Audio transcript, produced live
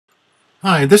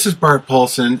Hi, this is Bart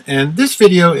Paulson, and this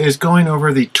video is going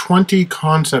over the 20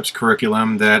 concepts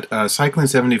curriculum that Cycling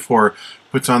 74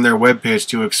 puts on their webpage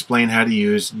to explain how to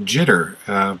use Jitter,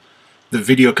 the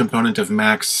video component of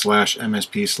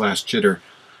Max/MSP/Jitter.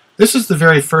 This is the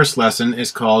very first lesson. It's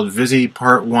called Vizzie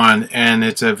Part 1, and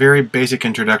it's a very basic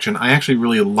introduction. I actually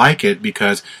really like it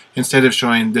because instead of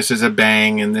showing this is a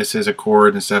bang and this is a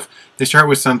chord and stuff, they start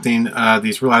with something,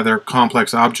 these rather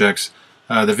complex objects,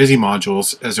 the Vizzie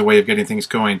modules, as a way of getting things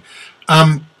going.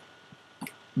 The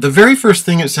very first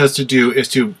thing it says to do is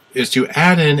to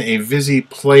add in a Vizzie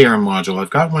player module. I've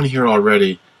got one here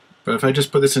already, but if I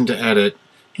just put this into edit,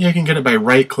 you can get it by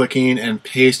right-clicking and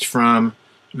paste from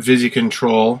Vizzie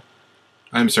control.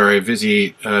 I'm sorry,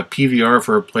 Vizzie PVR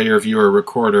for player, viewer,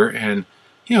 recorder, and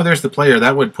there's the player.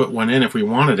 That would put one in if we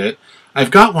wanted it.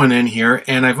 I've got one in here,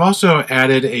 and I've also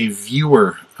added a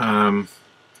viewer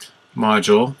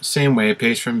module, same way,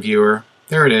 paste from viewer.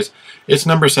 There it is. It's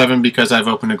number 7 because I've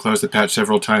opened and closed the patch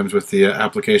several times with the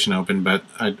application open, but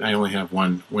I only have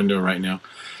one window right now.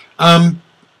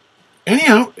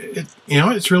 Anyhow,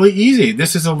 it's really easy.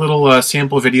 This is a little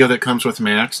sample video that comes with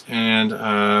Max, and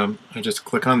I just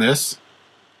click on this,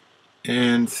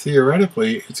 and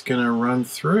theoretically it's going to run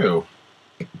through.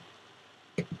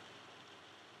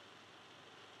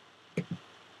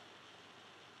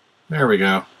 There we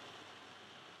go.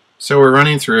 So we're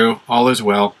running through, all is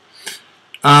well.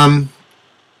 And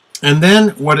then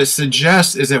what it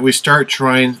suggests is that we start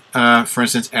trying, for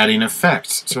instance, adding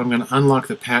effects. So I'm going to unlock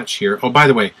the patch here. Oh, by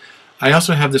the way, I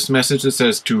also have this message that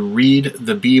says to read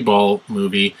the B-Ball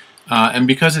movie. And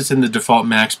because it's in the default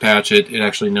Max patch, it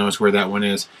actually knows where that one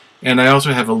is. And I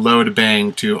also have a load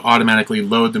bang to automatically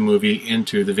load the movie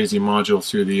into the Vizzie module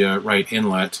through the right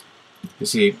inlet. You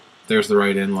see, there's the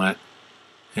right inlet.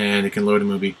 And it can load a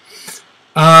movie.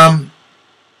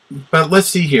 But let's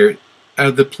see here.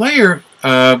 The player,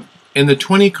 in the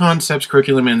 20 concepts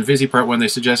curriculum in Vizzie Part 1, they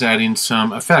suggest adding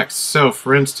some effects. So,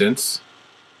 for instance,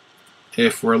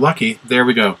 if we're lucky, there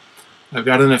we go. I've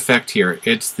got an effect here.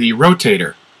 It's the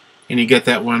rotator. And you get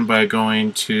that one by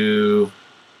going to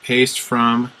paste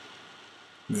from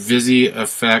Vizzie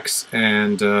effects,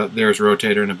 and there's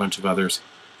rotator and a bunch of others.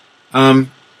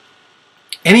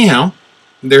 Anyhow,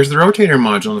 there's the rotator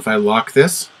module, and if I lock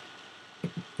this,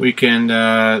 we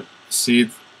can see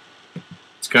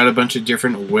it's got a bunch of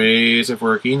different ways of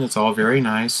working. It's all very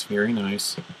nice, very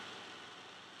nice.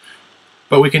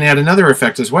 But we can add another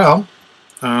effect as well.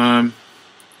 And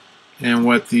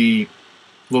what the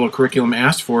little curriculum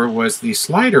asked for was the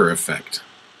slider effect.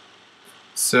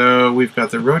 So we've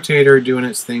got the rotator doing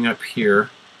its thing up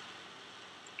here.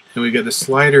 And we've got the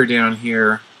slider down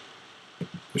here,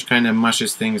 which kind of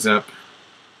mushes things up.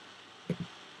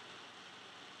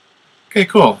 Okay,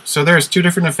 cool. So there's 2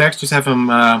 different effects. Just have them,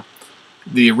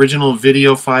 the original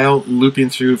video file looping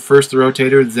through first the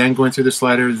rotator, then going through the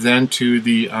slider, then to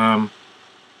the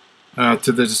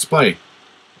display.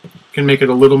 Can make it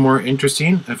a little more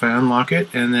interesting if I unlock it,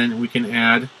 and then we can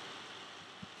add.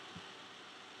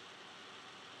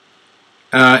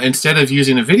 Instead of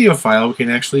using a video file, we can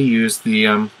actually use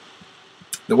the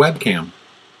webcam.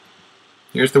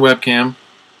 Here's the webcam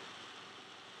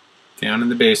down in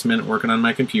the basement, working on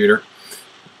my computer.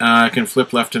 I can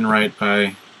flip left and right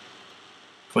by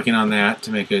clicking on that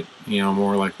to make it,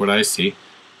 more like what I see.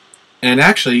 And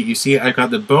actually, you see, I've got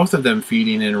both of them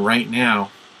feeding in right now.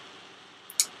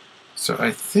 So I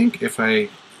think if I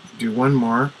do one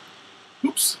more,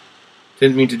 oops,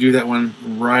 didn't mean to do that one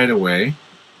right away.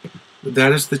 But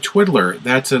that is the twiddler.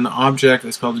 That's an object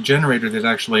that's called a generator that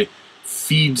actually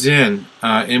feeds in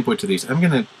input to these. I'm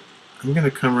gonna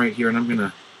come right here and I'm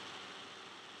gonna.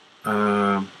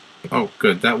 Oh,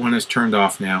 good. That one is turned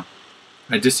off now.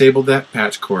 I disabled that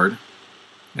patch cord,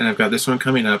 and I've got this one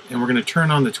coming up, and we're going to turn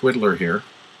on the twiddler here.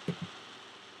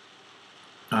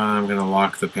 I'm going to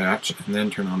lock the patch and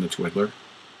then turn on the twiddler.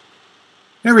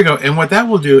 There we go. And what that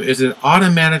will do is it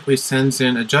automatically sends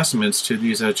in adjustments to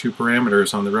these 2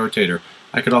 parameters on the rotator.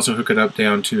 I could also hook it up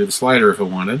down to the slider if I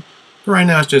wanted, but right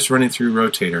now it's just running through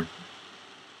rotator.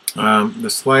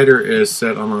 The slider is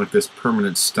set on like this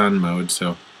permanent stun mode,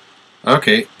 so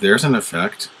okay, there's an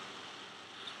effect.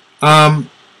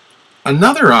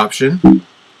 Another option,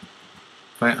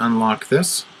 if I unlock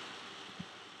this,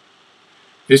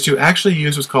 is to actually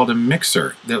use what's called a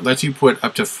mixer that lets you put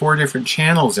up to 4 different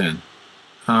channels in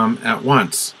at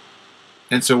once.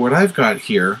 And so what I've got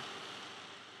here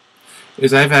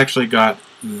is I've actually got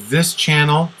this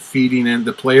channel feeding in,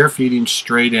 the player feeding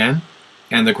straight in,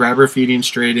 and the grabber feeding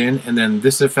straight in, and then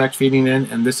this effect feeding in,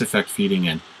 and this effect feeding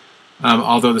in.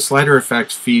 Although the slider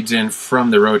effect feeds in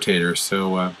from the rotator.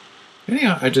 So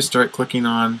anyhow, I just start clicking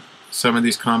on some of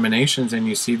these combinations and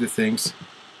you see the things.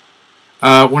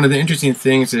 One of the interesting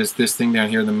things is this thing down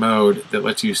here, the mode, that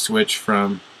lets you switch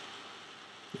from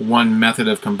one method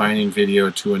of combining video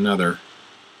to another.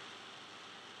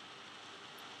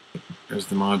 There's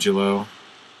the modulo,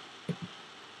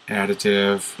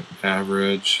 additive,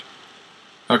 average.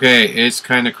 Okay, it's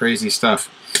kind of crazy stuff.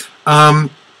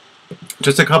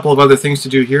 Just a couple of other things to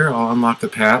do here. I'll unlock the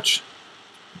patch.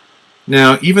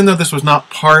 Now, even though this was not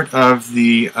part of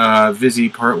the Vizzie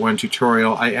Part 1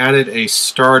 tutorial, I added a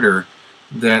starter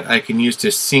that I can use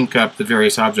to sync up the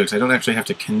various objects. I don't actually have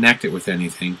to connect it with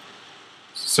anything.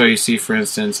 So you see, for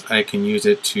instance, I can use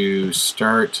it to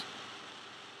start.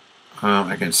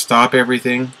 I can stop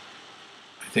everything.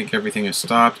 I think everything is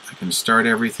stopped. I can start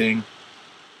everything.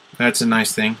 That's a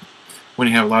nice thing. When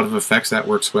you have a lot of effects, that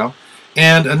works well.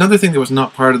 And another thing that was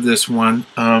not part of this one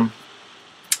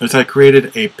is I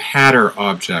created a pattern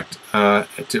object, a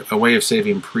way of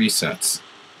saving presets.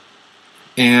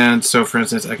 And so, for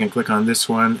instance, I can click on this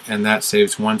one, and that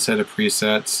saves one set of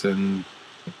presets, and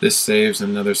this saves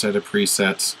another set of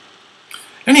presets.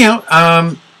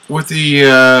 Anyhow, with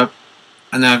the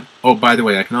and now, oh, by the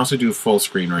way, I can also do full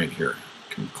screen right here.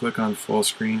 I can click on full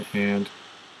screen, and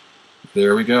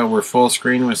there we go. We're full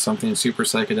screen with something super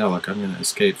psychedelic. I'm going to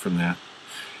escape from that.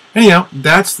 Anyhow,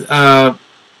 that's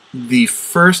the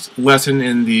first lesson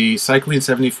in the Cycling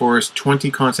 74's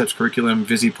 20 Concepts Curriculum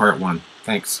Vizzie Part 1.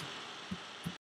 Thanks.